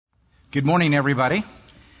Good morning, everybody.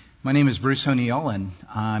 My name is Bruce O'Neill, and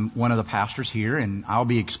I'm one of the pastors here, and I'll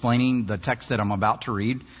be explaining the text that I'm about to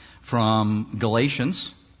read from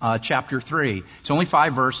Galatians chapter 3. It's only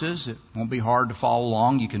 5 verses. It won't be hard to follow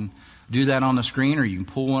along. You can do that on the screen, or you can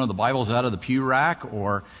pull one of the Bibles out of the pew rack,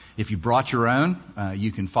 or if you brought your own,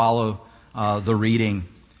 you can follow the reading.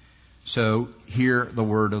 So hear the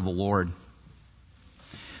word of the Lord.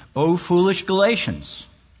 O foolish Galatians,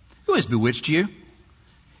 who has bewitched you?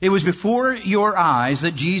 It was before your eyes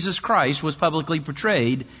that Jesus Christ was publicly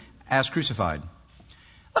portrayed as crucified.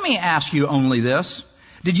 Let me ask you only this.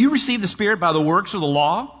 Did you receive the Spirit by the works of the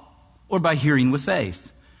law or by hearing with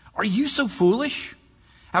faith? Are you so foolish?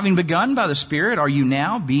 Having begun by the Spirit, are you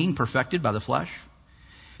now being perfected by the flesh?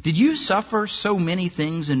 Did you suffer so many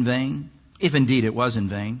things in vain, if indeed it was in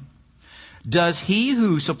vain? Does he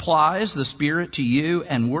who supplies the Spirit to you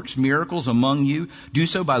and works miracles among you do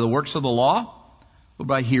so by the works of the law or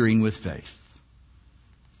by hearing with faith?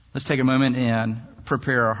 Let's take a moment and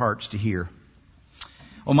prepare our hearts to hear.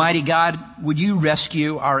 Almighty God, would you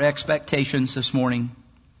rescue our expectations this morning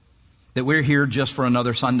that we're here just for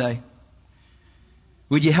another Sunday?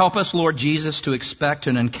 Would you help us, Lord Jesus, to expect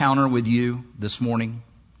an encounter with you this morning?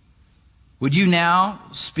 Would you now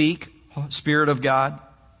speak, Spirit of God,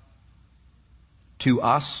 to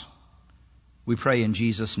us? We pray in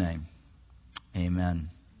Jesus' name. Amen.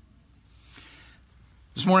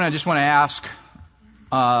 This morning I just want to ask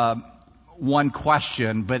one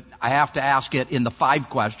question, but I have to ask it in the 5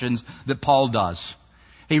 questions that Paul does.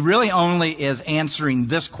 He really only is answering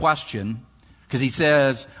this question because he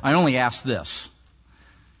says, I only ask this.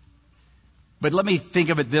 But let me think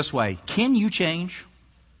of it this way. Can you change?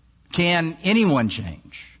 Can anyone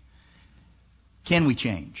change? Can we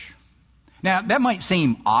change? Now, that might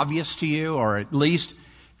seem obvious to you, or at least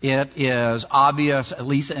it is obvious, at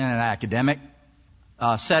least in an academic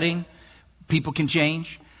setting. People can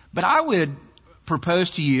change. But I would propose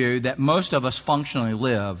to you that most of us functionally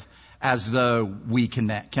live as though we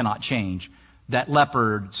cannot change, that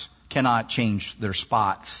leopards cannot change their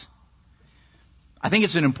spots. I think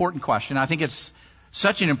it's an important question. I think it's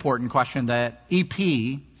such an important question that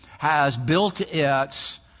EP has built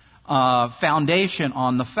its foundation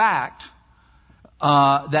on the fact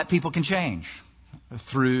that people can change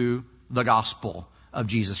through the gospel of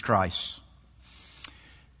Jesus Christ.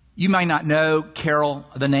 You might not know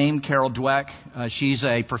the name Carol Dweck. She's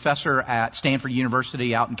a professor at Stanford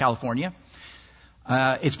University out in California.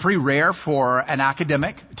 It's pretty rare for an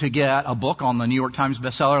academic to get a book on the New York Times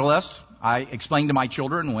bestseller list. I explained to my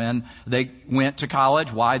children when they went to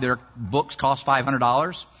college why their books cost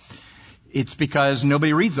 $500. It's because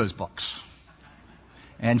nobody reads those books.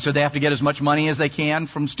 And so they have to get as much money as they can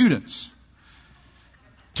from students,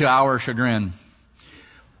 to our chagrin.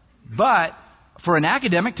 But for an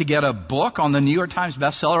academic to get a book on the New York Times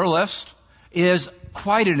bestseller list is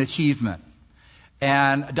quite an achievement.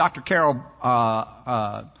 And Dr. Carol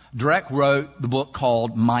Dweck wrote the book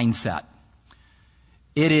called Mindset.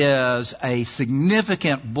 It is a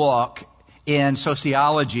significant book in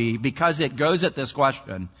sociology because it goes at this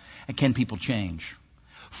question, can people change?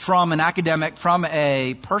 From an academic, from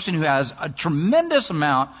a person who has a tremendous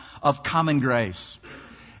amount of common grace.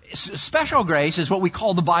 Special grace is what we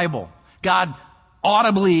call the Bible. God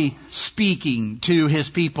audibly speaking to his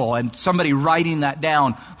people and somebody writing that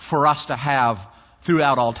down for us to have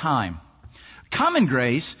throughout all time. Common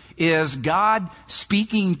grace is God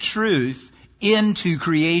speaking truth into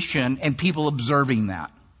creation and people observing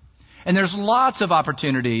that. And there's lots of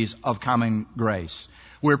opportunities of common grace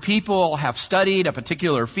where people have studied a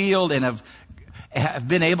particular field and have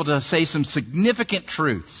been able to say some significant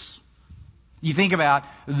truths. You think about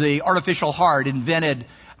the artificial heart invented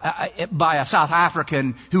by a South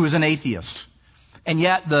African who was an atheist. And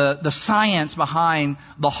yet the science behind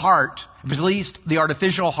the heart, at least the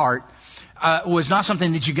artificial heart, was not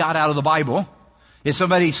something that you got out of the Bible. If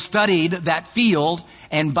somebody studied that field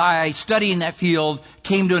and by studying that field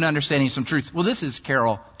came to an understanding of some truth. Well, this is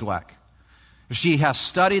Carol Dweck. She has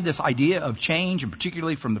studied this idea of change, and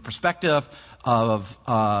particularly from the perspective of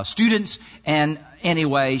students. And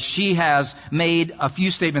anyway, she has made a few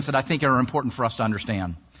statements that I think are important for us to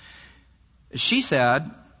understand. She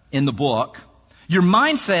said in the book, your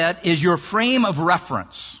mindset is your frame of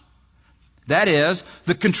reference. That is,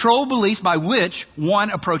 the control beliefs by which one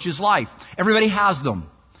approaches life. Everybody has them.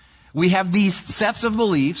 We have these sets of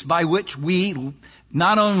beliefs by which we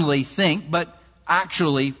not only think, but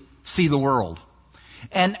actually see the world.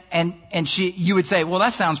 And you would say, well,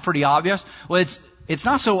 that sounds pretty obvious. Well, it's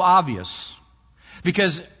not so obvious.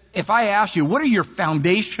 Because if I asked you, what are your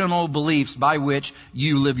foundational beliefs by which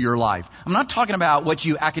you live your life? I'm not talking about what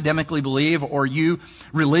you academically believe or you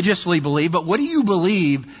religiously believe, but what do you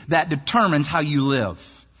believe that determines how you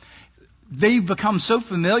live? They've become so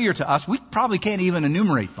familiar to us, we probably can't even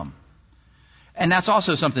enumerate them. And that's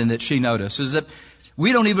also something that she noticed, is that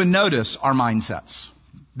we don't even notice our mindsets.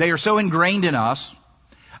 They are so ingrained in us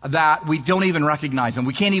that we don't even recognize them.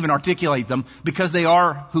 We can't even articulate them because they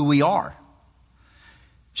are who we are.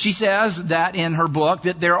 She says that in her book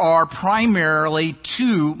that there are primarily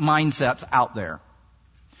two mindsets out there.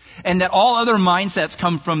 And that all other mindsets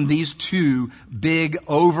come from these two big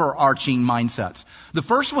overarching mindsets. The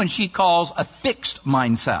first one she calls a fixed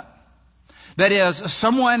mindset. That is,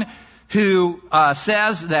 someone who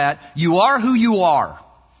says that you are who you are.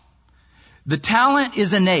 The talent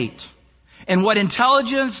is innate. And what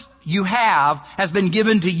intelligence you have has been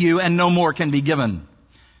given to you and no more can be given.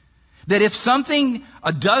 That if something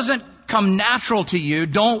doesn't come natural to you,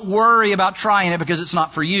 don't worry about trying it because it's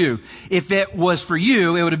not for you. If it was for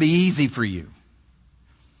you, it would be easy for you.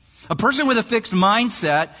 A person with a fixed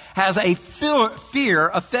mindset has a fear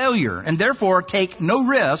of failure and therefore take no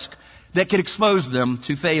risk that could expose them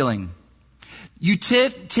to failing. You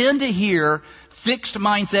tend to hear fixed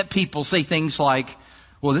mindset people say things like,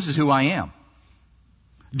 well, this is who I am.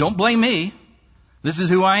 Don't blame me. This is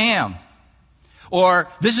who I am. Or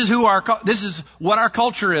this is what our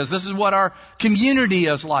culture is. This is what our community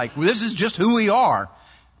is like. This is just who we are.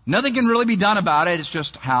 Nothing can really be done about it. It's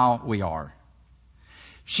just how we are.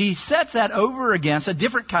 She sets that over against a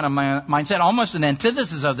different kind of mindset, almost an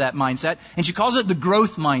antithesis of that mindset, and she calls it the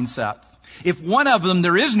growth mindset. If one of them,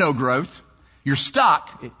 there is no growth, you're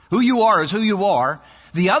stuck. Who you are is who you are.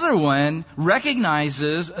 The other one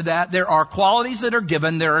recognizes that there are qualities that are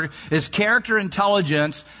given, there is character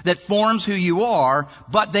intelligence that forms who you are,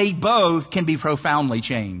 but they both can be profoundly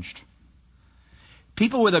changed.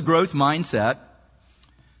 People with a growth mindset,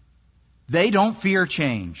 they don't fear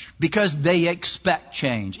change because they expect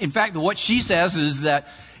change. In fact, what she says is that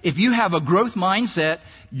if you have a growth mindset,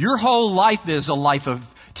 your whole life is a life of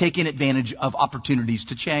taking advantage of opportunities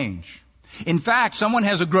to change. In fact, someone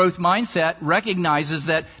has a growth mindset recognizes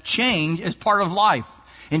that change is part of life.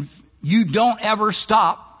 And you don't ever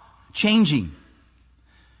stop changing,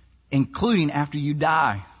 including after you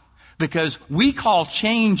die. Because we call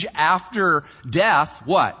change after death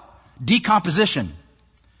what? Decomposition.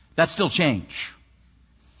 That's still change.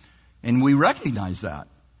 And we recognize that.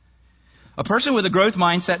 A person with a growth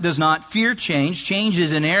mindset does not fear change. Change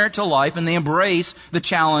is inherent to life, and they embrace the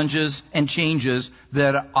challenges and changes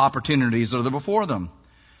that opportunities that are before them.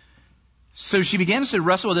 So she begins to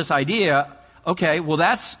wrestle with this idea, okay,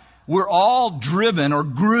 well we're all driven or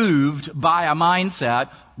grooved by a mindset.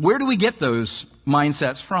 Where do we get those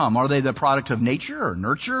mindsets from? Are they the product of nature or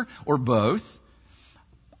nurture or both?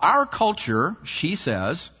 Our culture, she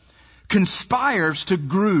says, conspires to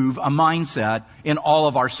groove a mindset in all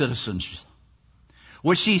of our citizens.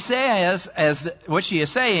 What she is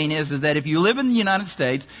saying is that if you live in the United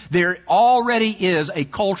States, there already is a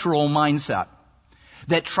cultural mindset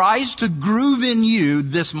that tries to groove in you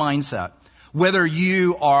this mindset. Whether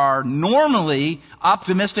you are normally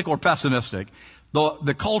optimistic or pessimistic,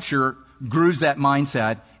 the culture grooves that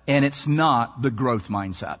mindset, and it's not the growth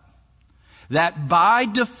mindset. That by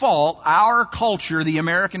default, our culture, the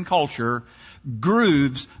American culture,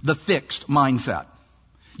 grooves the fixed mindset.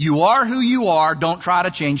 You are who you are. Don't try to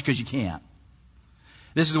change because you can't.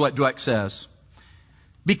 This is what Dweck says.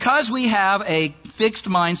 Because we have a fixed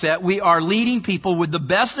mindset, we are leading people with the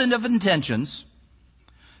best of intentions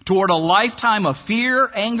toward a lifetime of fear,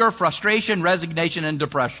 anger, frustration, resignation, and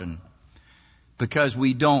depression. Because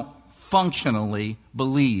we don't functionally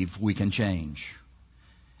believe we can change.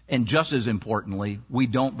 And just as importantly, we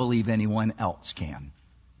don't believe anyone else can.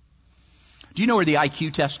 Do you know where the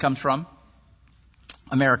IQ test comes from?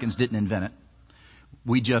 Americans didn't invent it.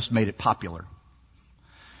 We just made it popular.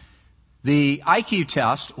 The IQ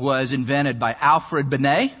test was invented by Alfred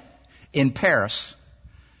Binet in Paris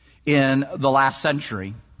in the last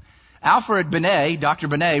century. Alfred Binet, Dr.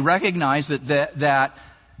 Binet, recognized that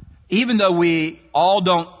even though we all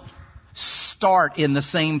don't start in the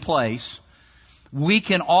same place, we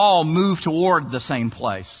can all move toward the same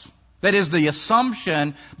place. That is, the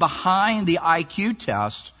assumption behind the IQ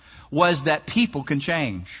test was that people can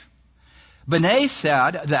change. Binet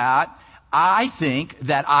said that I think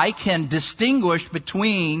that I can distinguish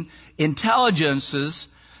between intelligences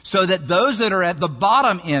so that those that are at the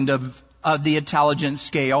bottom end of the intelligence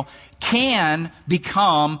scale can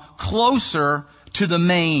become closer to the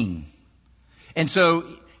main. And so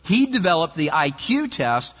he developed the IQ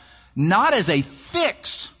test not as a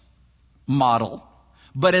fixed model,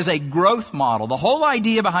 but as a growth model. The whole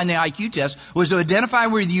idea behind the IQ test was to identify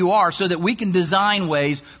where you are so that we can design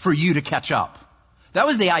ways for you to catch up. That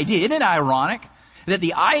was the idea. Isn't it ironic that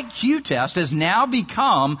the IQ test has now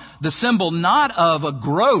become the symbol not of a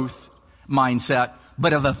growth mindset,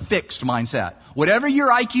 but of a fixed mindset? Whatever your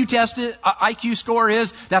IQ score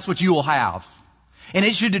is, that's what you will have. And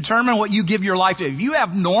it should determine what you give your life to. If you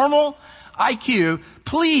have normal IQ,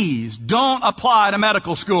 please don't apply to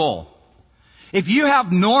medical school. If you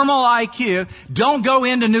have normal IQ, don't go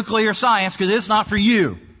into nuclear science because it's not for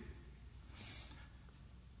you.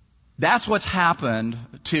 That's what's happened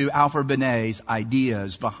to Alfred Binet's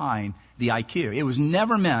ideas behind the IQ. It was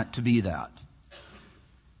never meant to be that.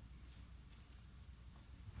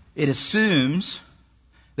 It assumes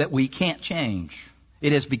that we can't change.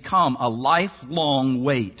 It has become a lifelong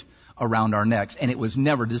weight around our necks, and it was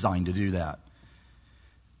never designed to do that.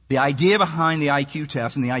 The idea behind the IQ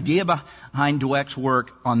test and the idea behind Dweck's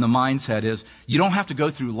work on the mindset is you don't have to go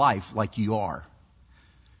through life like you are.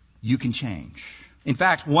 You can change. In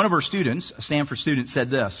fact, one of our students, a Stanford student,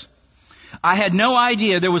 said this: I had no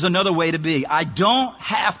idea there was another way to be. I don't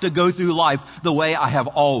have to go through life the way I have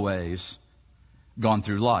always gone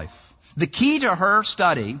through life. The key to her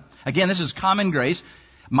study, again, this is common grace.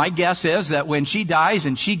 My guess is that when she dies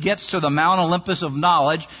and she gets to the Mount Olympus of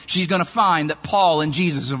knowledge, she's going to find that Paul and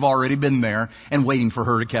Jesus have already been there and waiting for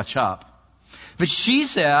her to catch up. But she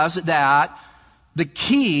says that the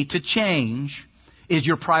key to change is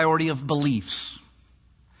your priority of beliefs.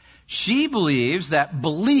 She believes that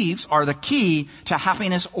beliefs are the key to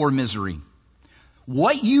happiness or misery.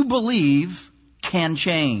 What you believe can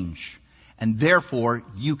change, and therefore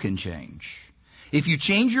you can change. If you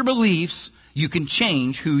change your beliefs, you can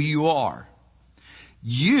change who you are.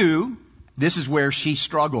 This is where she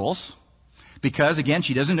struggles, because again,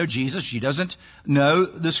 she doesn't know Jesus, she doesn't know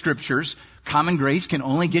the scriptures. Common grace can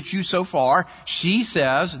only get you so far. She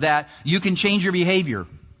says that you can change your behavior.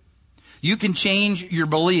 You can change your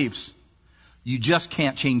beliefs. You just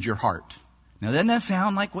can't change your heart. Now, doesn't that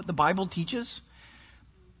sound like what the Bible teaches?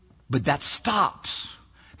 But that stops,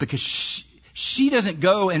 because she doesn't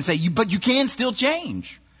go and say, but you can still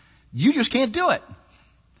change. You just can't do it.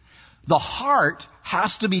 The heart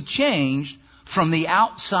has to be changed from the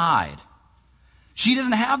outside. She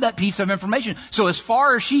doesn't have that piece of information. So as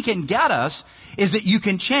far as she can get us is that you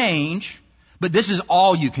can change, but this is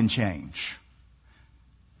all you can change.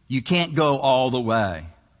 You can't go all the way.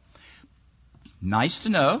 Nice to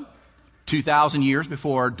know, 2,000 years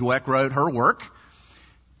before Dweck wrote her work,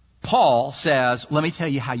 Paul says, let me tell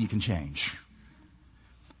you how you can change.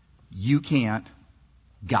 You can't.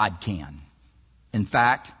 God can. In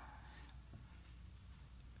fact,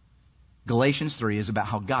 Galatians 3 is about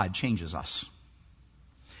how God changes us.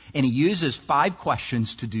 And he uses 5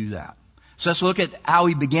 questions to do that. So let's look at how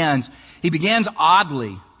he begins. He begins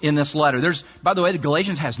oddly in this letter. By the way, the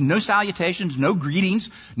Galatians has no salutations, no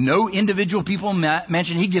greetings, no individual people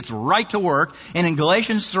mentioned. He gets right to work. And in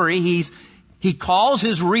Galatians 3, he calls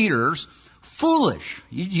his readers foolish.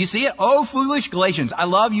 You see it? Oh, foolish Galatians. I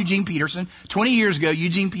love Eugene Peterson. 20 years ago,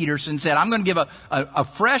 Eugene Peterson said, I'm going to give a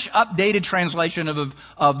fresh, updated translation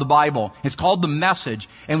of the Bible. It's called The Message.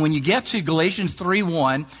 And when you get to Galatians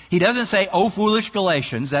 3:1, he doesn't say, oh, foolish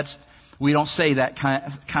Galatians. We don't say that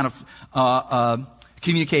kind of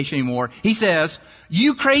communication anymore. He says,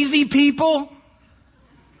 you crazy people.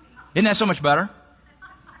 Isn't that so much better?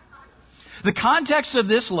 The context of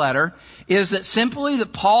this letter is that simply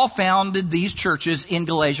that Paul founded these churches in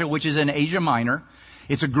Galatia, which is in Asia Minor.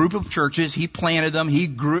 It's a group of churches. He planted them.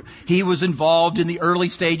 He was involved in the early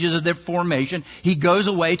stages of their formation. He goes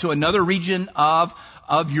away to another region of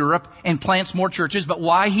Europe and plants more churches. But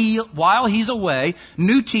while he's away,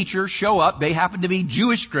 new teachers show up. They happen to be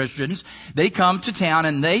Jewish Christians. They come to town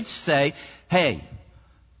and they say, hey,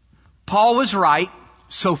 Paul was right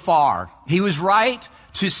so far. He was right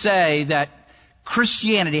to say that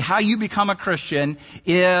Christianity, how you become a Christian,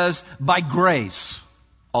 is by grace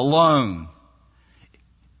alone,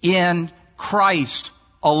 in Christ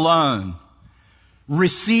alone,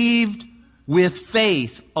 received with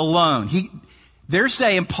faith alone. They're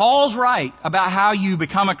saying Paul's right about how you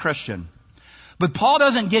become a Christian. But Paul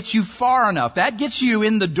doesn't get you far enough. That gets you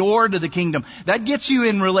in the door to the kingdom. That gets you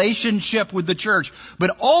in relationship with the church.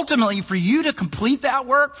 But ultimately, for you to complete that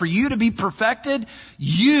work, for you to be perfected,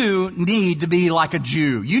 you need to be like a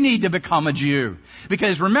Jew. You need to become a Jew.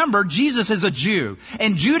 Because remember, Jesus is a Jew.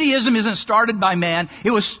 And Judaism isn't started by man. It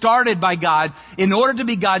was started by God. In order to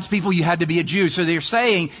be God's people, you had to be a Jew. So they're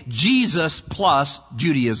saying Jesus plus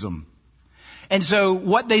Judaism. And so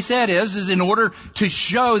what they said is in order to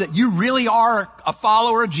show that you really are a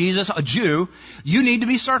follower of Jesus, a Jew, you need to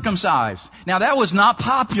be circumcised. Now that was not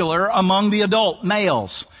popular among the adult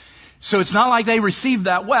males. So it's not like they received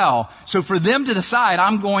that well. So for them to decide,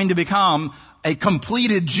 I'm going to become a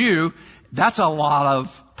completed Jew, that's a lot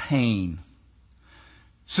of pain.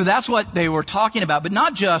 So that's what they were talking about, but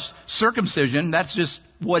not just circumcision. That's just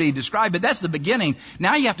what he described, but that's the beginning.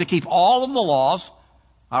 Now you have to keep all of the laws.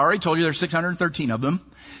 I already told you there's 613 of them.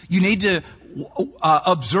 You need to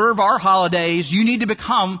observe our holidays. You need to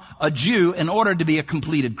become a Jew in order to be a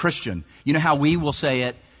completed Christian. You know how we will say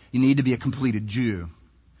it? You need to be a completed Jew.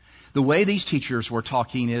 The way these teachers were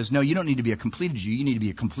talking is, no, you don't need to be a completed Jew. You need to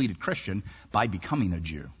be a completed Christian by becoming a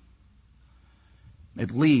Jew.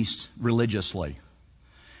 At least religiously.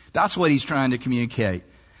 That's what he's trying to communicate.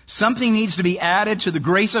 Something needs to be added to the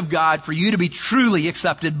grace of God for you to be truly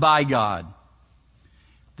accepted by God.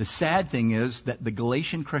 The sad thing is that the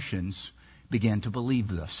Galatian Christians began to believe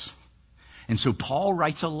this. And so Paul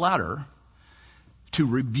writes a letter to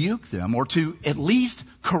rebuke them, or to at least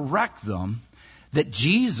correct them, that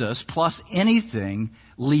Jesus plus anything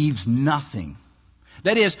leaves nothing.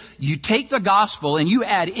 That is, you take the gospel and you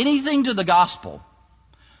add anything to the gospel.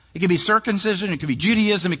 It could be circumcision, it could be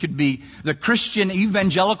Judaism, it could be the Christian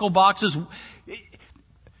evangelical boxes.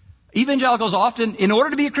 Evangelicals often, in order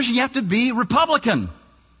to be a Christian, you have to be Republican.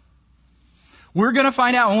 We're going to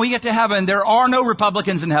find out when we get to heaven, there are no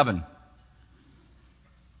Republicans in heaven.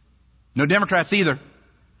 No Democrats either.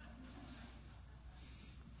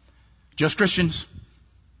 Just Christians.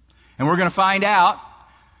 And we're going to find out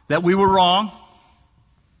that we were wrong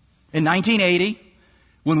in 1980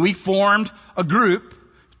 when we formed a group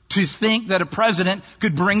to think that a president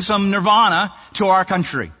could bring some nirvana to our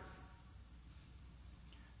country.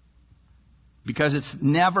 Because it's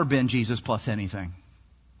never been Jesus plus anything,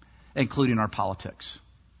 including our politics.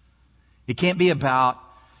 It can't be about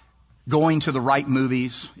going to the right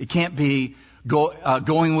movies. It can't be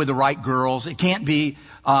going with the right girls. It can't be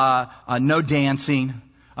no dancing,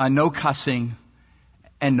 no cussing,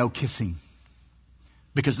 and no kissing.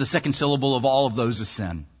 Because the second syllable of all of those is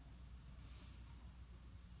sin.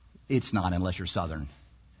 It's not unless you're Southern.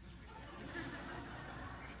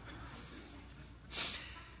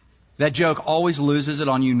 That joke always loses it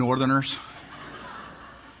on you Northerners.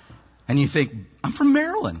 And you think, I'm from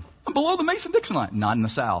Maryland. I'm below the Mason-Dixon line. Not in the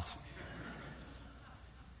South.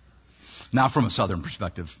 Not from a Southern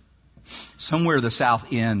perspective. Somewhere the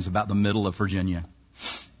South ends about the middle of Virginia.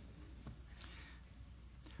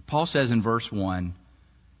 Paul says in verse 1,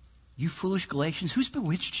 you foolish Galatians, who's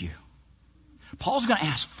bewitched you? Paul's going to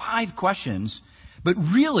ask 5 questions, but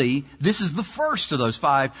really, this is the first of those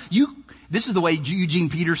 5. This is the way Eugene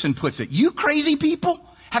Peterson puts it. You crazy people,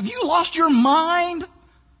 have you lost your mind?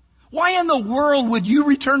 Why in the world would you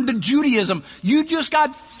return to Judaism? You just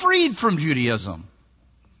got freed from Judaism.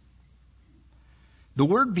 The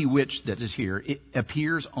word bewitched that is here, it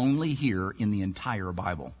appears only here in the entire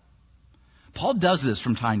Bible. Paul does this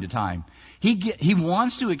from time to time. He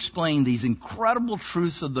wants to explain these incredible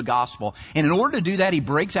truths of the gospel. And in order to do that, he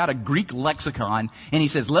breaks out a Greek lexicon and he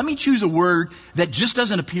says, let me choose a word that just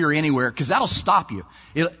doesn't appear anywhere because that'll stop you.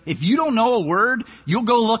 If you don't know a word, you'll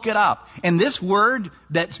go look it up. And this word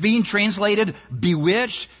that's being translated,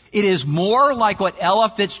 bewitched, it is more like what Ella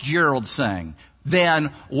Fitzgerald sang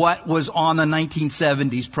than what was on the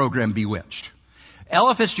 1970s program Bewitched.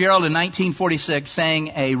 Ella Fitzgerald in 1946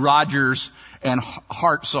 sang a Rodgers and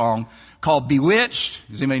Hart song called Bewitched.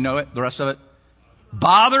 Does anybody know it? The rest of it?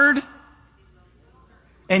 Bothered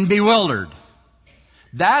and bewildered.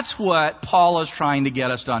 That's what Paul is trying to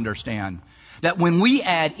get us to understand. That when we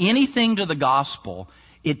add anything to the gospel,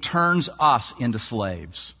 it turns us into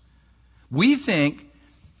slaves. We think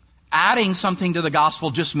adding something to the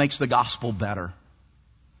gospel just makes the gospel better.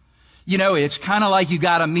 You know, it's kind of like you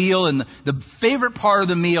got a meal and the favorite part of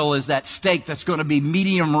the meal is that steak that's going to be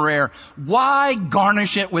medium rare. Why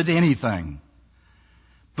garnish it with anything?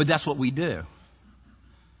 But that's what we do.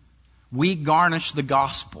 We garnish the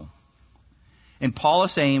gospel. And Paul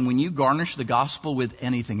is saying when you garnish the gospel with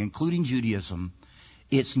anything, including Judaism,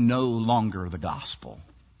 it's no longer the gospel.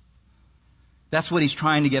 That's what he's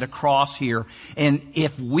trying to get across here. And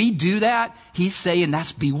if we do that, he's saying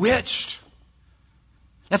that's bewitched.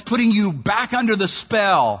 That's putting you back under the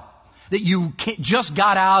spell that you just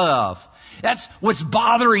got out of. That's what's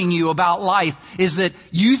bothering you about life, is that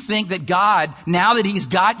you think that God, now that He's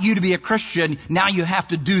got you to be a Christian, now you have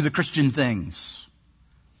to do the Christian things.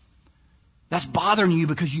 That's bothering you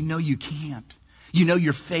because you know you can't. You know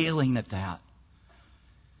you're failing at that.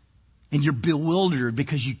 And you're bewildered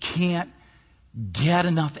because you can't get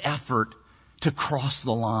enough effort to cross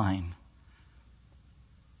the line.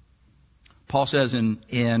 Paul says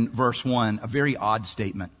in verse 1, a very odd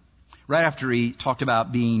statement. Right after he talked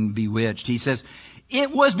about being bewitched, he says,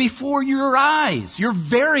 it was before your eyes, your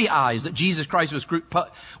very eyes, that Jesus Christ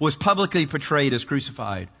was publicly portrayed as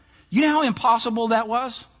crucified. You know how impossible that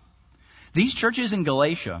was? These churches in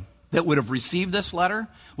Galatia that would have received this letter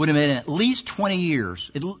would have been at least 20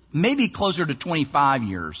 years, maybe closer to 25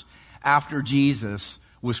 years after Jesus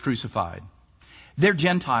was crucified. They're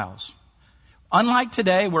Gentiles. Unlike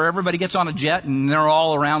today, where everybody gets on a jet and they're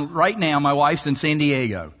all around. Right now, my wife's in San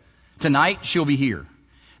Diego. Tonight, she'll be here.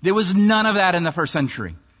 There was none of that in the first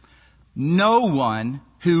century. No one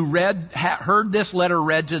who heard this letter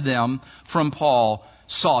read to them from Paul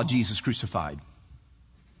saw Jesus crucified.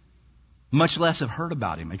 Much less have heard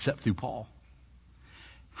about him except through Paul.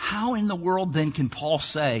 How in the world then can Paul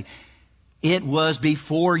say, it was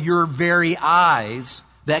before your very eyes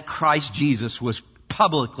that Christ Jesus was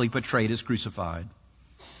publicly portrayed as crucified?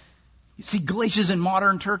 You see, Galatia's in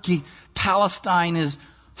modern Turkey. Palestine is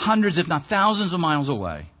hundreds, if not thousands of miles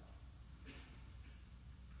away.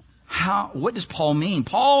 What does Paul mean?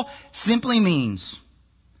 Paul simply means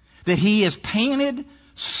that he has painted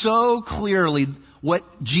so clearly what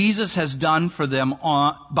Jesus has done for them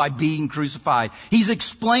by being crucified. He's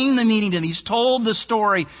explained the meaning and he's told the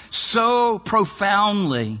story so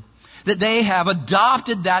profoundly that they have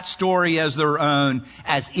adopted that story as their own,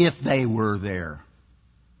 as if they were there.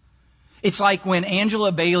 It's like when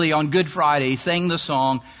Angela Bailey on Good Friday sang the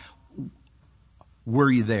song, Were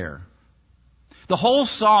You There? The whole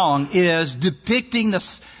song is depicting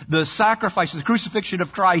the sacrifice, the crucifixion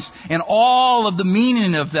of Christ, and all of the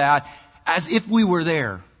meaning of that as if we were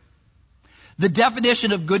there. The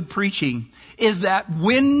definition of good preaching is that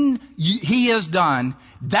when he is done,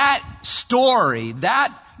 that story,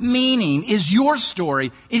 that meaning is your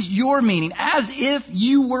story, is your meaning, as if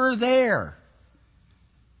you were there.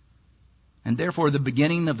 And therefore, the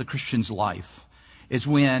beginning of the Christian's life is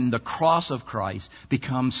when the cross of Christ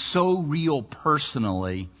becomes so real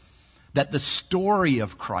personally that the story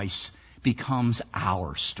of Christ becomes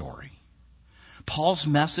our story. Paul's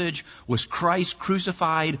message was Christ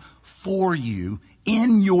crucified for you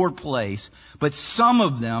in your place, but some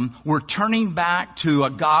of them were turning back to a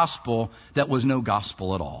gospel that was no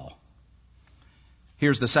gospel at all.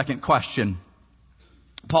 Here's the second question.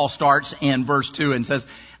 Paul starts in verse 2 and says,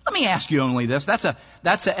 let me ask you only this.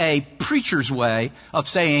 That's a preacher's way of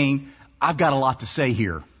saying, I've got a lot to say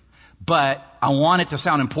here, but I want it to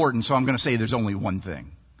sound important, so I'm going to say there's only one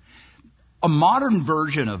thing. A modern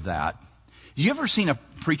version of that. Have you ever seen a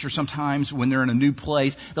preacher sometimes when they're in a new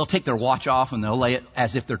place, they'll take their watch off and they'll lay it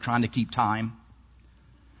as if they're trying to keep time?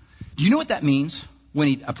 Do you know what that means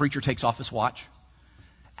when a preacher takes off his watch?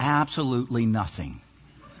 Absolutely nothing.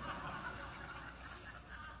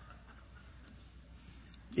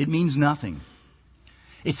 It means nothing.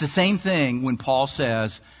 It's the same thing when Paul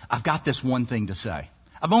says, I've got this one thing to say.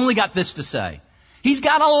 I've only got this to say. He's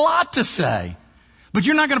got a lot to say. But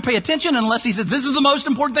you're not going to pay attention unless he says, this is the most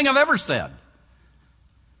important thing I've ever said.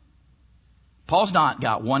 Paul's not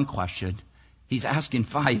got one question. He's asking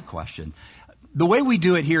 5 questions. The way we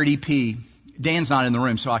do it here at EP, Dan's not in the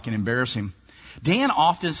room, so I can embarrass him. Dan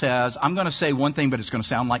often says, I'm going to say one thing, but it's going to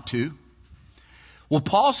sound like 2. Well,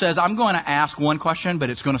 Paul says, I'm going to ask one question, but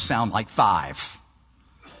it's going to sound like 5.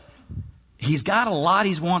 He's got a lot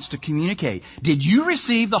he wants to communicate. Did you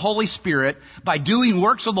receive the Holy Spirit by doing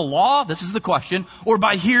works of the law? This is the question. Or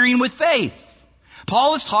by hearing with faith?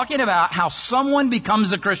 Paul is talking about how someone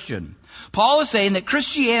becomes a Christian. Paul is saying that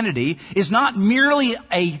Christianity is not merely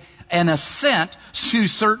an assent to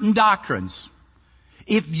certain doctrines.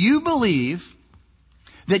 If you believe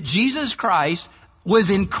that Jesus Christ was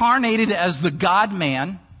incarnated as the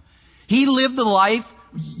God-man, he lived the life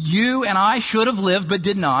you and I should have lived but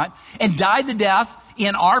did not, and died the death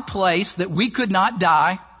in our place that we could not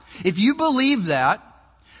die. If you believe that,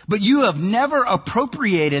 but you have never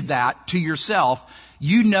appropriated that to yourself,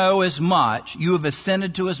 you know as much, you have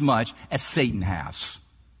ascended to as much as Satan has.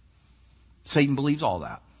 Satan believes all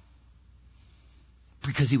that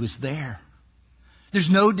because he was there. There's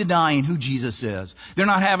no denying who Jesus is. They're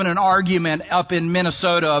not having an argument up in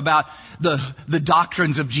Minnesota about the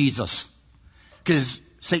doctrines of Jesus. Because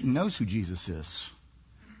Satan knows who Jesus is.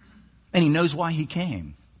 And he knows why he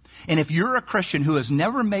came. And if you're a Christian who has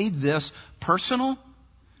never made this personal,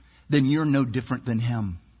 then you're no different than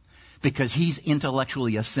him. Because he's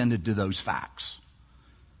intellectually ascended to those facts.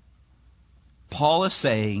 Paul is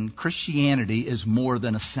saying Christianity is more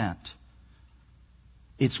than assent.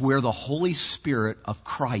 It's where the Holy Spirit of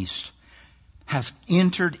Christ has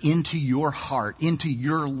entered into your heart, into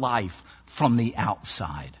your life from the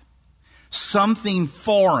outside. Something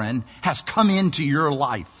foreign has come into your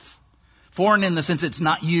life. Foreign in the sense it's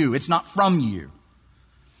not you, it's not from you.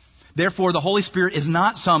 Therefore, the Holy Spirit is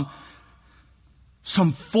not some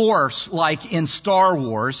force like in Star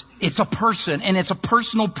Wars. It's a person, and it's a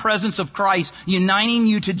personal presence of Christ uniting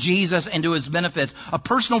you to Jesus and to His benefits. A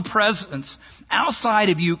personal presence outside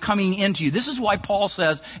of you coming into you. This is why Paul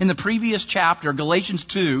says in the previous chapter, Galatians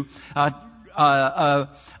 2,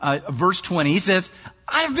 verse 20, he says,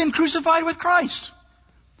 I have been crucified with Christ.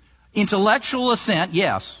 Intellectual assent,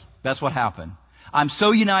 yes, that's what happened. I'm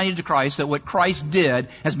so united to Christ that what Christ did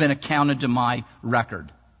has been accounted to my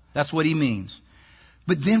record. That's what he means.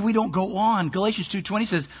 But then we don't go on. Galatians 2:20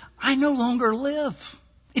 says, I no longer live.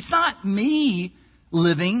 It's not me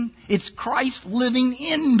living. It's Christ living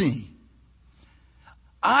in me.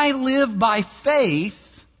 I live by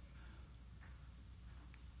faith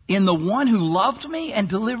in the one who loved me and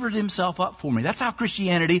delivered himself up for me. That's how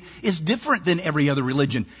Christianity is different than every other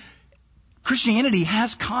religion. Christianity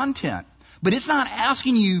has content, but it's not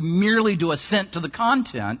asking you merely to assent to the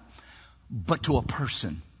content, but to a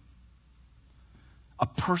person. A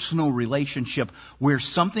personal relationship where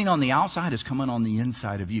something on the outside is coming on the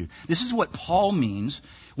inside of you. This is what Paul means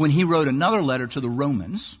when he wrote another letter to the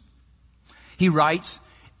Romans. He writes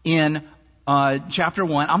in chapter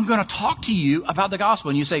 1, I'm going to talk to you about the gospel.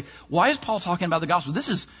 And you say, why is Paul talking about the gospel? This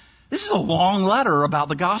is a long letter about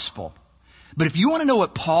the gospel. But if you want to know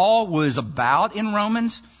what Paul was about in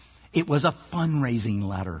Romans, it was a fundraising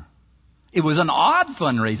letter. It was an odd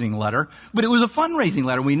fundraising letter, but it was a fundraising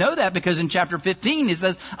letter. We know that because in chapter 15 it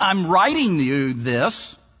says, I'm writing you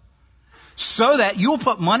this so that you'll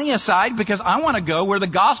put money aside because I want to go where the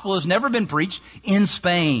gospel has never been preached, in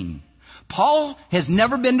Spain. Paul has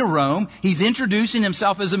never been to Rome. He's introducing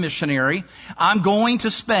himself as a missionary. I'm going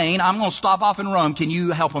to Spain. I'm going to stop off in Rome. Can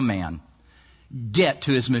you help a man get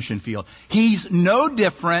to his mission field? He's no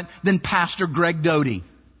different than Pastor Greg Doty,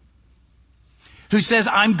 who says,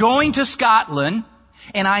 I'm going to Scotland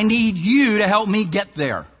and I need you to help me get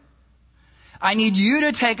there. I need you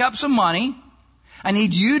to take up some money. I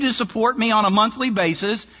need you to support me on a monthly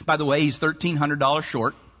basis. By the way, he's $1,300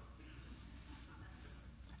 short.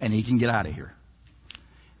 And he can get out of here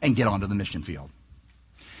and get onto the mission field.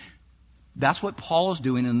 That's what Paul is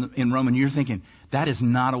doing in Rome. And you're thinking, that is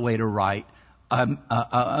not a way to write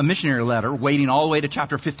a missionary letter, waiting all the way to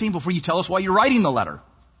chapter 15 before you tell us why you're writing the letter.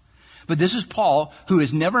 But this is Paul, who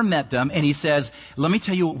has never met them, and he says, let me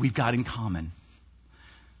tell you what we've got in common.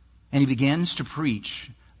 And he begins to preach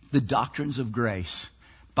the doctrines of grace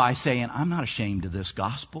by saying, I'm not ashamed of this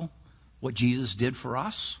gospel, what Jesus did for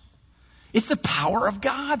us. It's the power of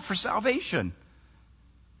God for salvation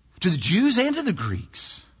to the Jews and to the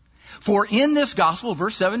Greeks. For in this gospel,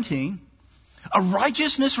 verse 17, a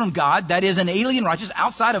righteousness from God, that is an alien righteousness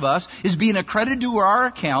outside of us, is being accredited to our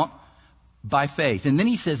account by faith. And then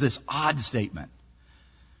he says this odd statement.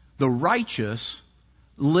 The righteous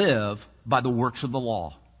live by the works of the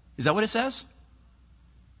law. Is that what it says?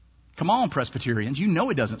 Come on, Presbyterians. You know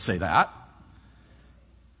it doesn't say that.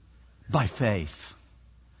 By faith.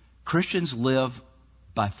 Christians live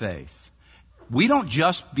by faith. We don't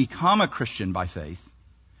just become a Christian by faith.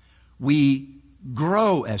 We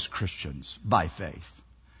grow as Christians by faith.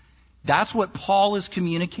 That's what Paul is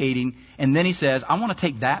communicating. And then he says, I want to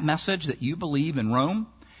take that message that you believe in Rome,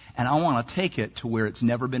 and I want to take it to where it's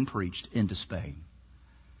never been preached, into Spain.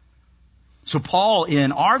 So Paul,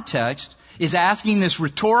 in our text, is asking this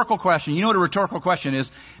rhetorical question. You know what a rhetorical question is?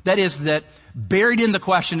 That is that buried in the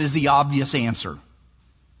question is the obvious answer.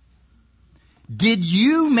 Did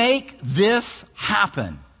you make this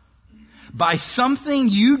happen by something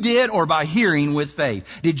you did or by hearing with faith?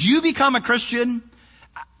 Did you become a Christian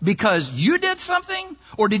because you did something,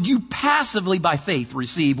 or did you passively by faith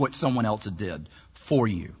receive what someone else did for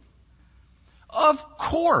you? Of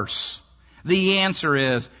course, the answer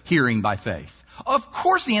is hearing by faith. Of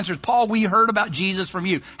course the answer is, Paul, we heard about Jesus from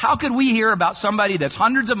you. How could we hear about somebody that's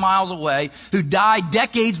hundreds of miles away who died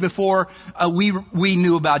decades before we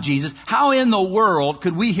knew about Jesus? How in the world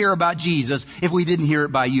could we hear about Jesus if we didn't hear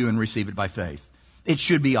it by you and receive it by faith? It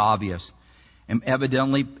should be obvious. And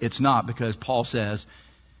evidently it's not, because Paul says,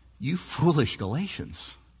 you foolish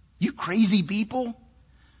Galatians, you crazy people,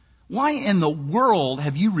 why in the world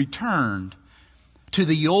have you returned to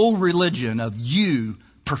the old religion of you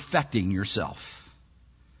perfecting yourself?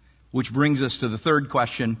 Which brings us to the third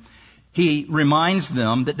question. He reminds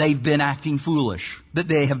them that they've been acting foolish, that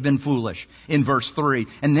they have been foolish in verse 3.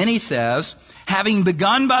 And then he says, having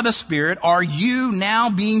begun by the Spirit, are you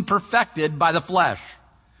now being perfected by the flesh?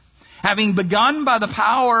 Having begun by the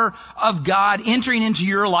power of God entering into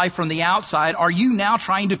your life from the outside, are you now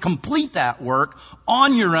trying to complete that work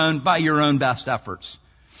on your own by your own best efforts?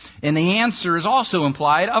 And the answer is also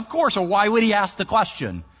implied, of course, or why would he ask the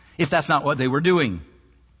question if that's not what they were doing?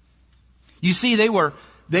 You see, they were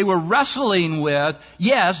wrestling with,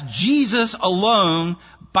 yes, Jesus alone,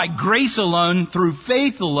 by grace alone, through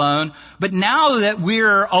faith alone, but now that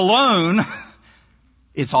we're alone,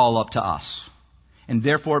 it's all up to us. And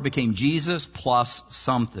therefore it became Jesus plus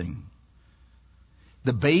something.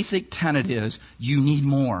 The basic tenet is you need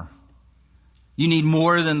more. You need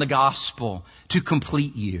more than the gospel to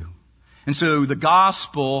complete you. And so the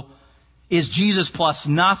gospel is Jesus plus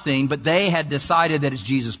nothing, but they had decided that it's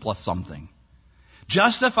Jesus plus something.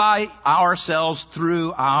 Justify ourselves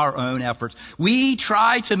through our own efforts. We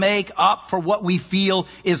try to make up for what we feel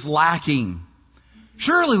is lacking.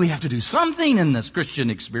 Surely we have to do something in this Christian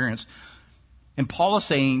experience. And Paul is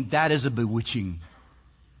saying that is a bewitching.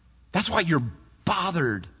 That's why you're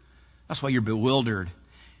bothered. That's why you're bewildered.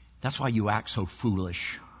 That's why you act so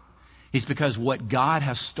foolish. It's because what God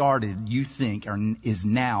has started, you think, is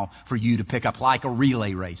now for you to pick up like a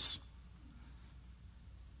relay race.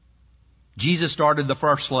 Jesus started the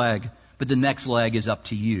first leg, but the next leg is up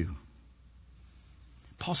to you.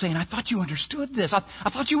 Paul's saying, I thought you understood this. I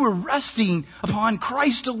thought you were resting upon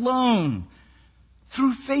Christ alone,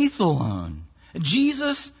 through faith alone.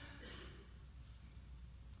 Jesus.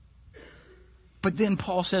 But then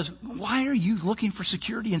Paul says, why are you looking for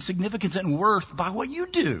security and significance and worth by what you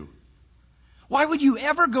do? Why would you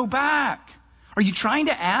ever go back? Are you trying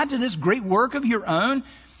to add to this great work of your own?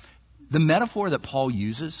 The metaphor that Paul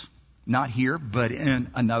uses, not here, but in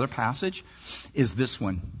another passage, is this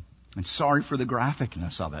one. And sorry for the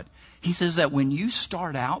graphicness of it. He says that when you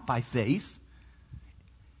start out by faith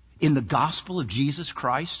in the gospel of Jesus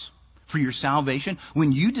Christ for your salvation,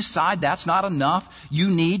 when you decide that's not enough, you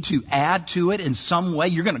need to add to it in some way,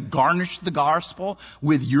 you're going to garnish the gospel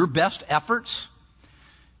with your best efforts.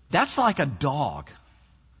 That's like a dog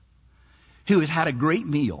who has had a great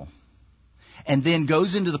meal and then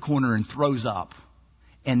goes into the corner and throws up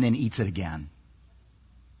and then eats it again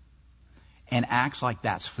and acts like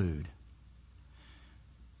that's food.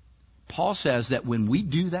 Paul says that when we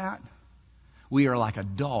do that, we are like a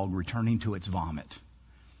dog returning to its vomit.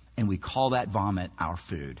 And we call that vomit our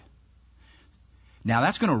food. Now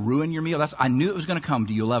that's going to ruin your meal. I knew it was going to come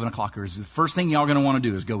to you 11 o'clockers. The first thing y'all going to want to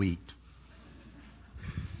do is go eat.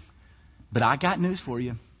 But I got news for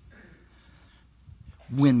you.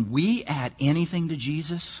 When we add anything to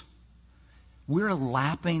Jesus, we're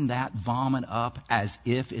lapping that vomit up as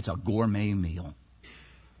if it's a gourmet meal.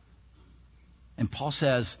 And Paul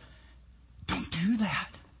says, don't do that.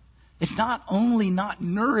 It's not only not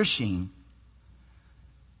nourishing,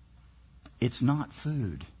 it's not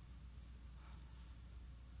food.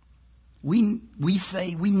 We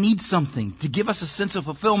say we need something to give us a sense of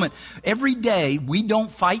fulfillment. Every day we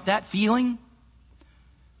don't fight that feeling.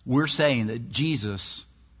 We're saying that Jesus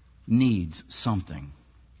needs something.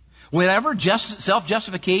 Whatever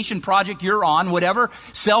self-justification project you're on, whatever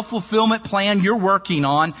self-fulfillment plan you're working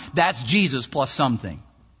on, that's Jesus plus something.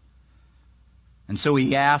 And so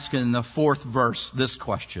he asks in the 4th verse this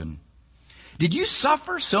question. Did you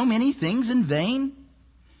suffer so many things in vain?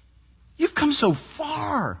 You've come so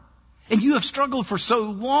far, and you have struggled for so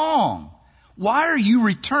long. Why are you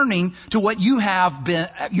returning to what you have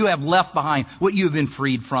left behind, what you have been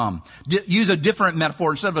freed from? Use a different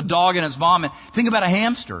metaphor. Instead of a dog in its vomit, think about a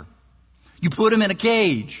hamster. You put him in a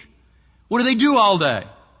cage. What do they do all day?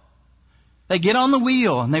 They get on the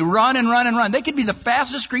wheel and they run and run and run. They could be the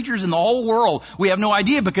fastest creatures in the whole world. We have no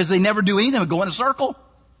idea because they never do anything but go in a circle.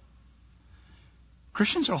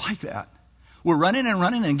 Christians are like that. We're running and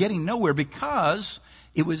running and getting nowhere because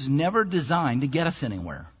it was never designed to get us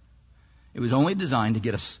anywhere. It was only designed to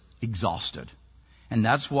get us exhausted. And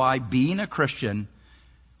that's why being a Christian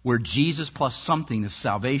where Jesus plus something is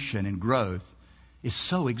salvation and growth is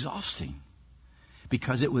so exhausting.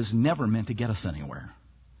 Because it was never meant to get us anywhere.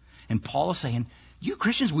 And Paul is saying, you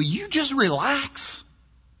Christians, will you just relax?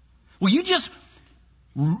 Will you just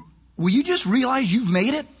realize you've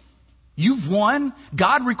made it? You've won.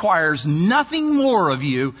 God requires nothing more of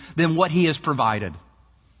you than what He has provided.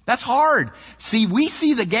 That's hard. See, we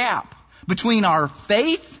see the gap between our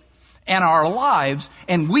faith and our lives,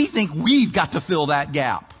 and we think we've got to fill that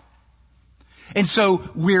gap. And so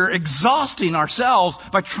we're exhausting ourselves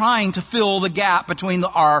by trying to fill the gap between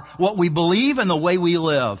what we believe and the way we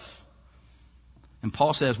live. And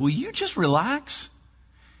Paul says, will you just relax?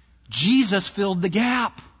 Jesus filled the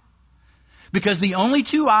gap. Because the only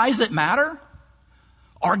two eyes that matter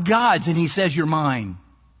are God's, and He says, you're mine.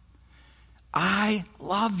 I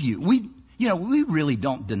love you. We really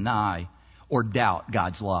don't deny or doubt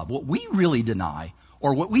God's love. What we really deny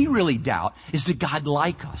or what we really doubt is did God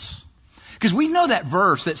like us? Because we know that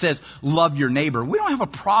verse that says, love your neighbor. We don't have a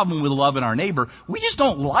problem with loving our neighbor. We just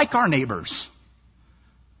don't like our neighbors.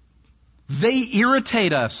 They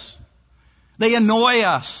irritate us. They annoy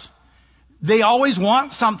us. They always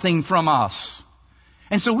want something from us.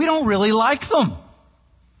 And so we don't really like them.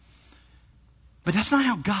 But that's not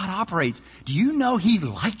how God operates. Do you know He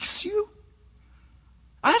likes you?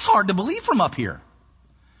 That's hard to believe from up here.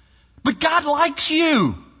 But God likes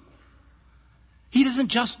you. He doesn't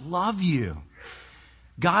just love you.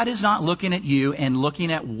 God is not looking at you and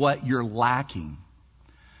looking at what you're lacking.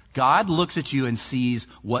 God looks at you and sees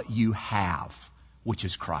what you have, which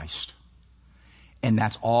is Christ. And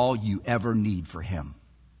that's all you ever need for Him.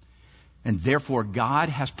 And therefore, God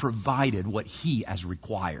has provided what He has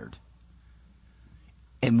required.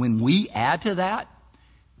 And when we add to that,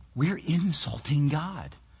 we're insulting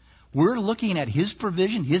God. We're looking at His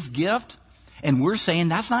provision, His gift, and we're saying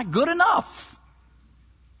that's not good enough.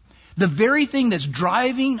 The very thing that's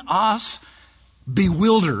driving us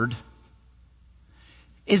bewildered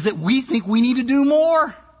is that we think we need to do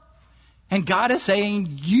more. And God is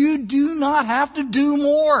saying, you do not have to do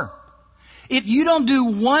more. If you don't do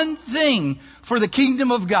one thing for the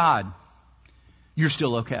kingdom of God, you're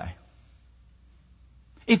still okay.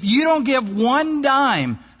 If you don't give one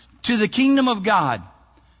dime to the kingdom of God,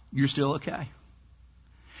 you're still okay.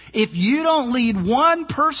 If you don't lead one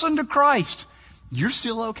person to Christ, you're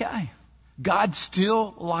still okay. God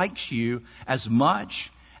still likes you as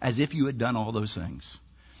much as if you had done all those things.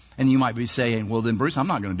 And you might be saying, well then Bruce, I'm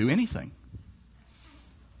not going to do anything.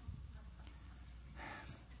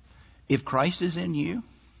 If Christ is in you,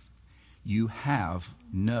 you have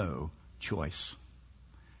no choice.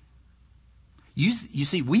 You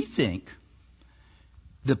see, we think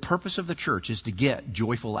the purpose of the church is to get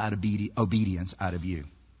joyful obedience out of you.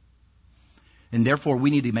 And therefore, we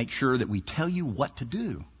need to make sure that we tell you what to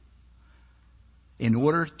do in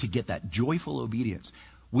order to get that joyful obedience.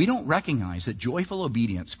 We don't recognize that joyful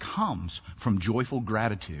obedience comes from joyful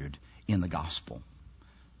gratitude in the gospel.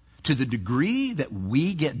 To the degree that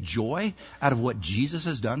we get joy out of what Jesus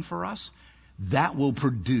has done for us, that will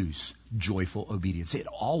produce joyful obedience. It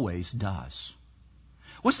always does.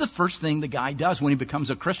 What's the first thing the guy does when he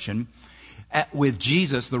becomes a Christian with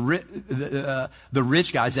Jesus, the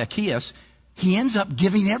rich guy, Zacchaeus? He ends up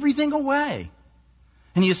giving everything away.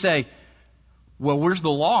 And you say, well, where's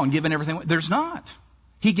the law in giving everything away? There's not.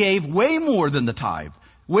 He gave way more than the tithe,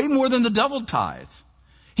 way more than the double tithe.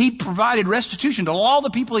 He provided restitution to all the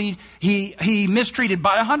people he mistreated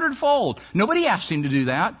by 100-fold. Nobody asked him to do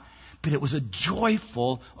that. But it was a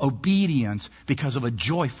joyful obedience because of a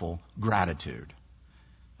joyful gratitude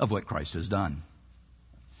of what Christ has done.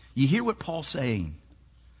 You hear what Paul's saying?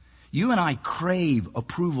 You and I crave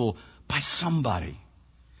approval by somebody.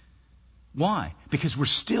 Why? Because we're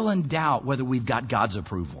still in doubt whether we've got God's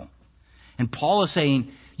approval. And Paul is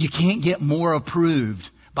saying you can't get more approved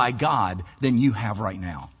by God than you have right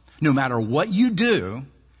now. No matter what you do,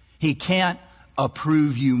 He can't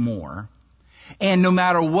approve you more. And no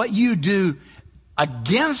matter what you do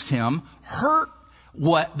against Him, hurt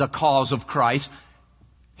the cause of Christ,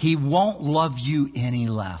 He won't love you any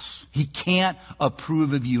less. He can't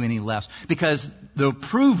approve of you any less. Because the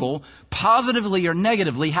approval, positively or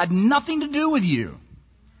negatively, had nothing to do with you.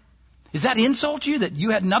 Does that insult you that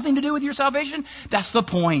you had nothing to do with your salvation? That's the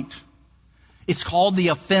point. It's called the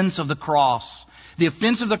offense of the cross. The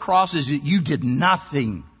offense of the cross is that you did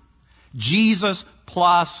nothing. Jesus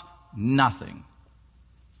plus nothing.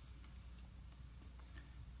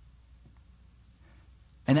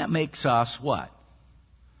 And that makes us what?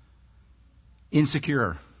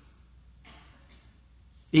 Insecure.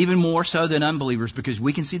 Even more so than unbelievers, because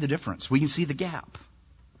we can see the difference. We can see the gap.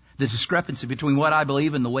 The discrepancy between what I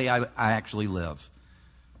believe and the way I actually live.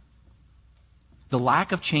 The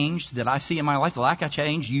lack of change that I see in my life, the lack of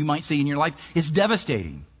change you might see in your life, is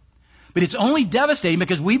devastating. But it's only devastating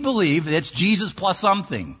because we believe that it's Jesus plus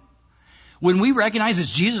something. When we recognize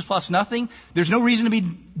it's Jesus plus nothing, there's no reason to be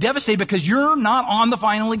devastated because you're not on the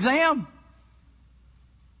final exam.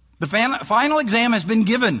 The final exam has been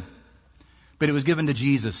given, but it was given to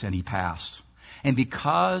Jesus and He passed. And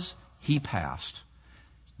because He passed,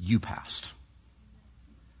 you passed.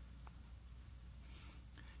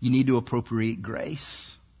 You need to appropriate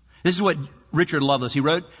grace. This is what Richard Lovelace, he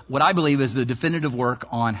wrote what I believe is the definitive work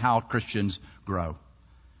on how Christians grow.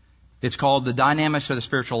 It's called The Dynamics of the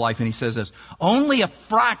Spiritual Life, and he says this: only a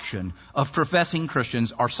fraction of professing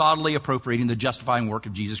Christians are solidly appropriating the justifying work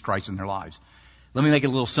of Jesus Christ in their lives. Let me make it a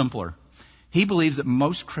little simpler. He believes that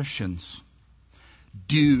most Christians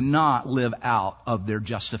do not live out of their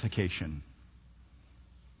justification.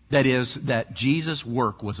 That is, that Jesus'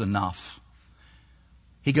 work was enough.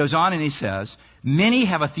 He goes on and he says, many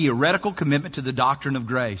have a theoretical commitment to the doctrine of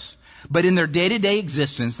grace, but in their day-to-day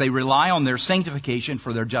existence, they rely on their sanctification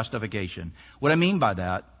for their justification. What I mean by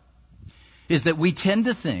that is that we tend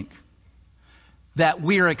to think that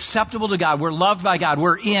we are acceptable to God, we're loved by God,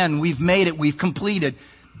 we're in, we've made it, we've completed,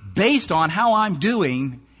 based on how I'm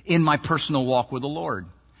doing in my personal walk with the Lord.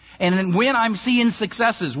 And when I'm seeing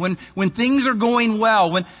successes, when things are going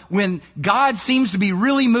well, when God seems to be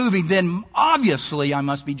really moving, then obviously I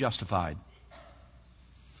must be justified.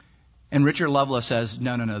 And Richard Lovelace says,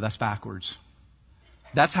 no, that's backwards.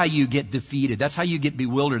 That's how you get defeated. That's how you get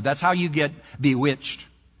bewildered. That's how you get bewitched.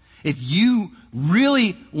 If you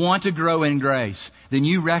really want to grow in grace, then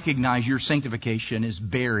you recognize your sanctification is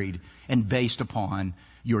buried and based upon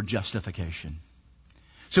your justification.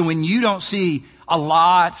 So when you don't see a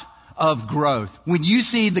lot of growth, when you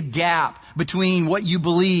see the gap between what you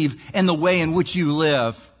believe and the way in which you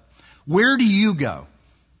live, where do you go?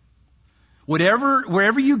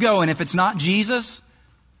 Wherever you go, and if it's not Jesus,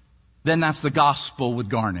 then that's the gospel with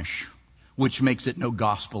garnish, which makes it no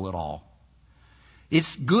gospel at all.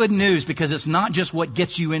 It's good news because it's not just what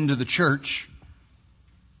gets you into the church.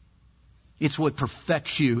 It's what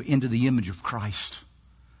perfects you into the image of Christ.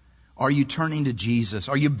 Are you turning to Jesus?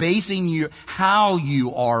 Are you basing how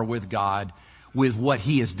you are with God with what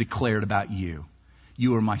He has declared about you?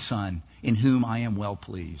 You are my Son, in whom I am well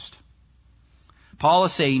pleased. Paul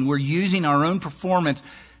is saying we're using our own performance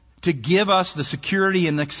to give us the security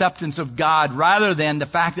and the acceptance of God rather than the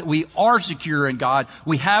fact that we are secure in God,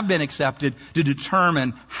 we have been accepted, to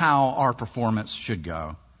determine how our performance should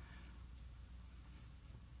go.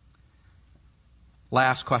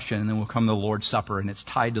 Last question, and then we'll come to the Lord's Supper, and it's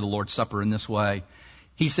tied to the Lord's Supper in this way.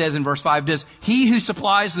 He says in verse 5, does he who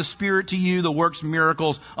supplies the Spirit to you, the works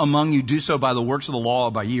miracles among you, do so by the works of the law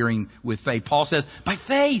or by hearing with faith? Paul says, by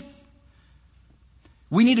faith.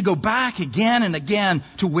 We need to go back again and again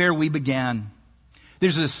to where we began.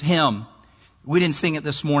 There's this hymn. We didn't sing it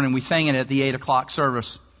this morning. We sang it at the 8 o'clock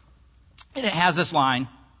service. And it has this line,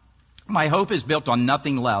 my hope is built on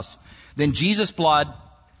nothing less than Jesus' blood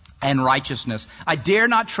and righteousness. I dare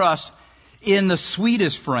not trust in the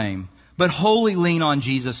sweetest frame, but wholly lean on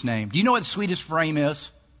Jesus' name. Do you know what the sweetest frame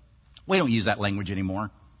is? We don't use that language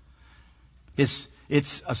anymore. It's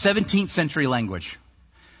a 17th century language.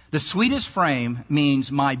 The sweetest frame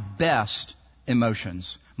means my best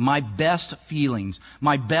emotions, my best feelings,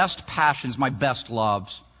 my best passions, my best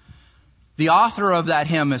loves. The author of that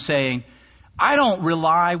hymn is saying, I don't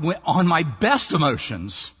rely on my best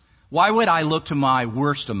emotions. Why would I look to my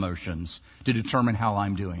worst emotions to determine how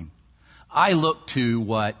I'm doing? I look to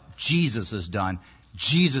what Jesus has done.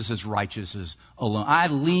 Jesus' righteousness alone. I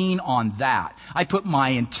lean on that. I put my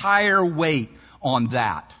entire weight on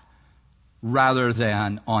that rather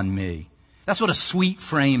than on me. That's what a sweet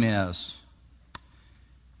frame is.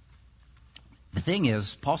 The thing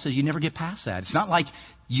is, Paul says you never get past that. It's not like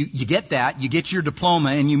you get that, you get your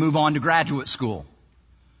diploma, and you move on to graduate school.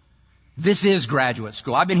 This is graduate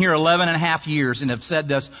school. I've been here 11 and a half years and have said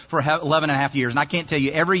this for 11 and a half years. And I can't tell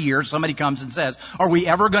you, every year somebody comes and says, are we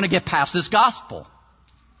ever going to get past this gospel?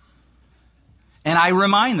 And I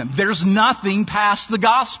remind them, there's nothing past the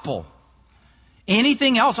gospel.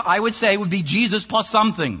 Anything else, I would say, would be Jesus plus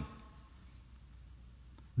something.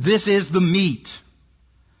 This is the meat.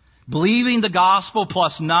 Believing the gospel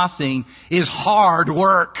plus nothing is hard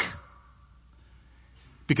work.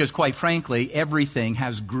 Because quite frankly, everything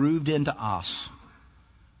has grooved into us.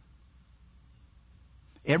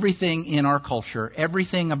 Everything in our culture,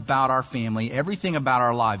 everything about our family, everything about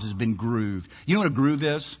our lives has been grooved. You know what a groove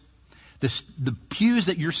is? The pews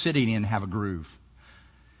that you're sitting in have a groove.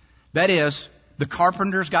 That is, the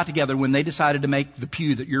carpenters got together when they decided to make the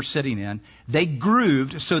pew that you're sitting in. They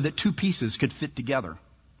grooved so that two pieces could fit together.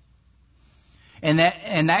 And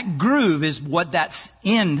that groove is what that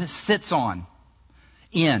end sits on.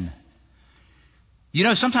 In. You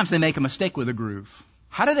know, sometimes they make a mistake with a groove.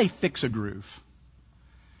 How do they fix a groove?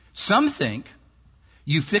 Some think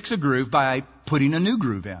you fix a groove by putting a new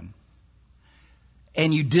groove in.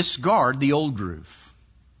 And you discard the old groove.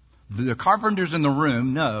 The carpenters in the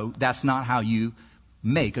room know that's not how you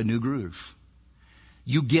make a new groove.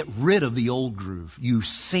 You get rid of the old groove. You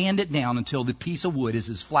sand it down until the piece of wood is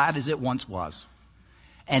as flat as it once was.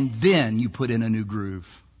 And then you put in a new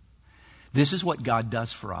groove. This is what God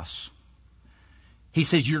does for us. He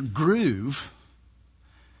says your groove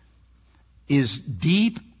is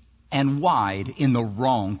deep and wide in the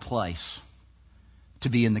wrong place to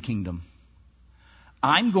be in the kingdom.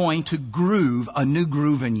 I'm going to groove a new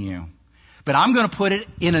groove in you. But I'm going to put it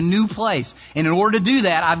in a new place. And in order to do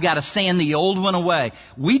that, I've got to sand the old one away.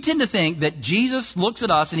 We tend to think that Jesus looks at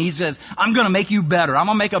us and he says, I'm going to make you better. I'm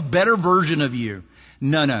going to make a better version of you.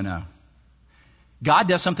 No, no, no. God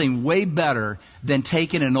does something way better than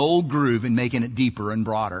taking an old groove and making it deeper and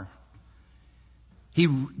broader. He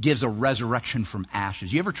gives a resurrection from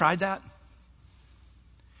ashes. You ever tried that?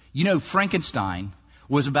 You know, Frankenstein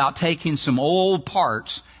was about taking some old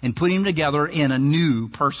parts and putting them together in a new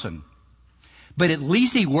person. But at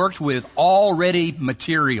least he worked with already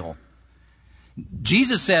material.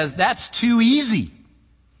 Jesus says that's too easy.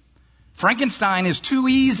 Frankenstein is too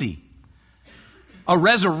easy. A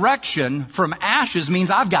resurrection from ashes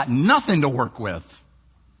means I've got nothing to work with.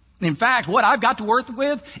 In fact, what I've got to work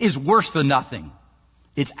with is worse than nothing.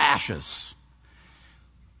 It's ashes.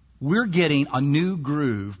 We're getting a new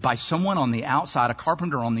groove by someone on the outside, a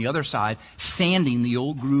carpenter on the other side, sanding the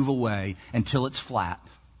old groove away until it's flat.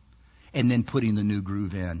 And then putting the new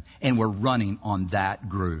groove in. And we're running on that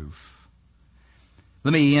groove.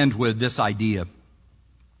 Let me end with this idea.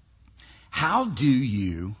 How do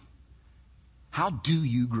you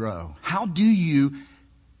grow? How do you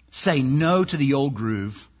say no to the old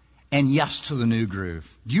groove and yes to the new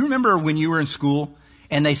groove? Do you remember when you were in school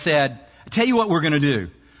and they said, I tell you what we're going to do.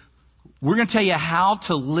 We're going to tell you how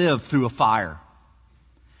to live through a fire.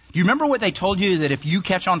 Do you remember what they told you that if you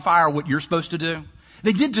catch on fire, what you're supposed to do?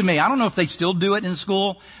 They did to me. I don't know if they still do it in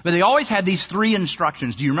school, but they always had these 3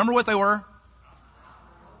 instructions. Do you remember what they were?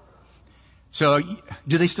 So,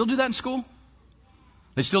 do they still do that in school?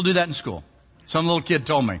 They still do that in school. Some little kid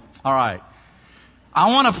told me. All right.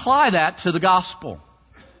 I want to apply that to the gospel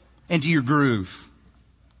and to your groove.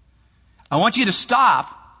 I want you to stop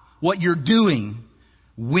what you're doing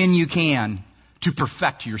when you can to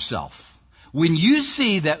perfect yourself. When you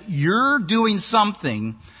see that you're doing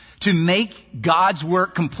something to make God's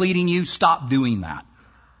work completing you, stop doing that.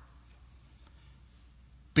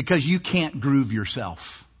 Because you can't groove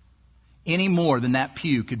yourself any more than that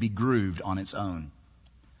pew could be grooved on its own.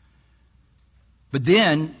 But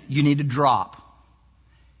then you need to drop.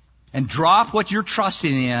 And drop what you're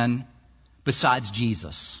trusting in besides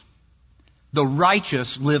Jesus. The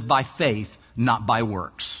righteous live by faith, not by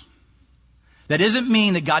works. That doesn't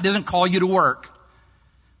mean that God doesn't call you to work.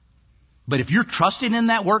 But if you're trusting in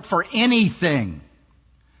that work for anything,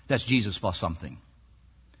 that's Jesus plus something.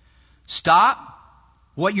 Stop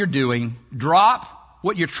what you're doing, drop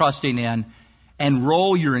what you're trusting in, and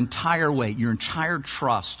roll your entire weight, your entire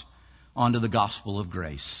trust onto the gospel of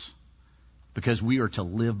grace. Because we are to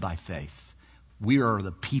live by faith. We are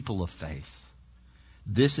the people of faith.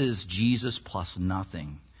 This is Jesus plus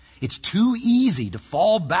nothing. It's too easy to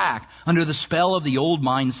fall back under the spell of the old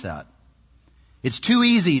mindset. It's too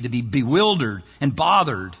easy to be bewildered and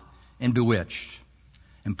bothered and bewitched.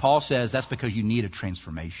 And Paul says that's because you need a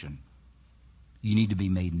transformation. You need to be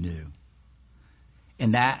made new.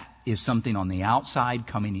 And that is something on the outside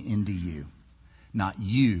coming into you, not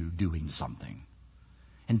you doing something.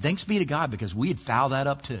 And thanks be to God because we'd foul that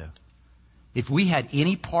up too. If we had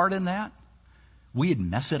any part in that, we'd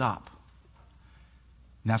mess it up.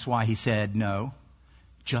 And that's why he said, no,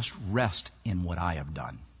 just rest in what I have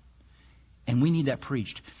done. And we need that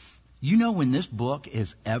preached. You know, when this book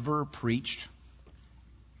is ever preached,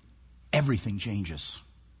 everything changes.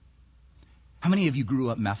 How many of you grew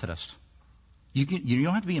up Methodist? You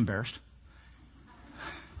don't have to be embarrassed.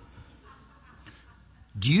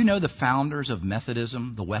 Do you know the founders of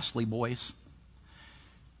Methodism, the Wesley boys?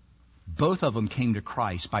 Both of them came to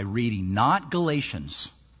Christ by reading not Galatians,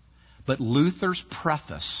 but Luther's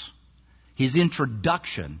preface, his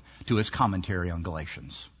introduction to his commentary on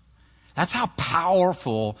Galatians. That's how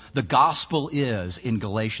powerful the gospel is in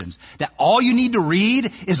Galatians. That all you need to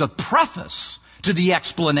read is a preface to the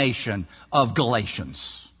explanation of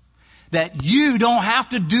Galatians. That you don't have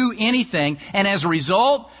to do anything, and as a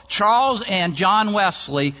result, Charles and John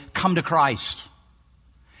Wesley come to Christ.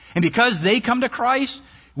 And because they come to Christ,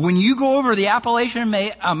 when you go over the Appalachian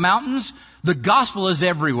Mountains, the gospel is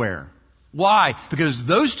everywhere. Why? Because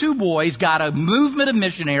those 2 boys got a movement of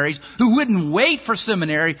missionaries who wouldn't wait for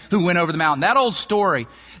seminary who went over the mountain. That old story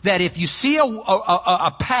that if you see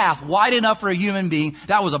a path wide enough for a human being,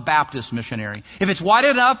 that was a Baptist missionary. If it's wide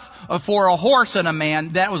enough for a horse and a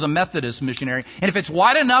man, that was a Methodist missionary. And if it's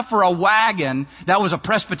wide enough for a wagon, that was a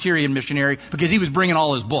Presbyterian missionary because he was bringing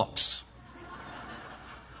all his books.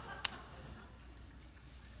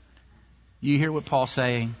 You hear what Paul's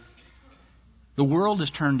saying? The world is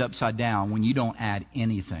turned upside down when you don't add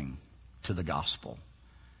anything to the gospel.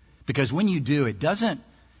 Because when you do, it doesn't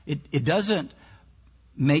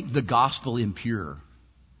make the gospel impure.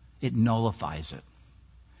 it nullifies it.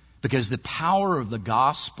 Because the power of the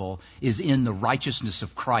gospel is in the righteousness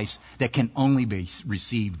of Christ that can only be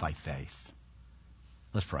received by faith.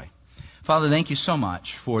 Let's pray. Father, thank you so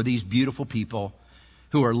much for these beautiful people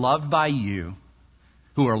who are loved by you,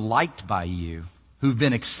 who are liked by you, who've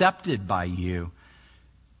been accepted by you,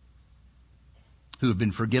 who have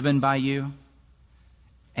been forgiven by you,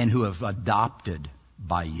 and who have adopted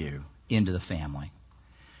by you into the family.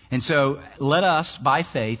 And so let us, by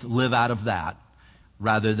faith, live out of that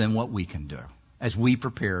rather than what we can do as we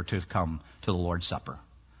prepare to come to the Lord's Supper.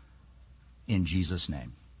 In Jesus'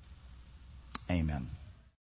 name, amen.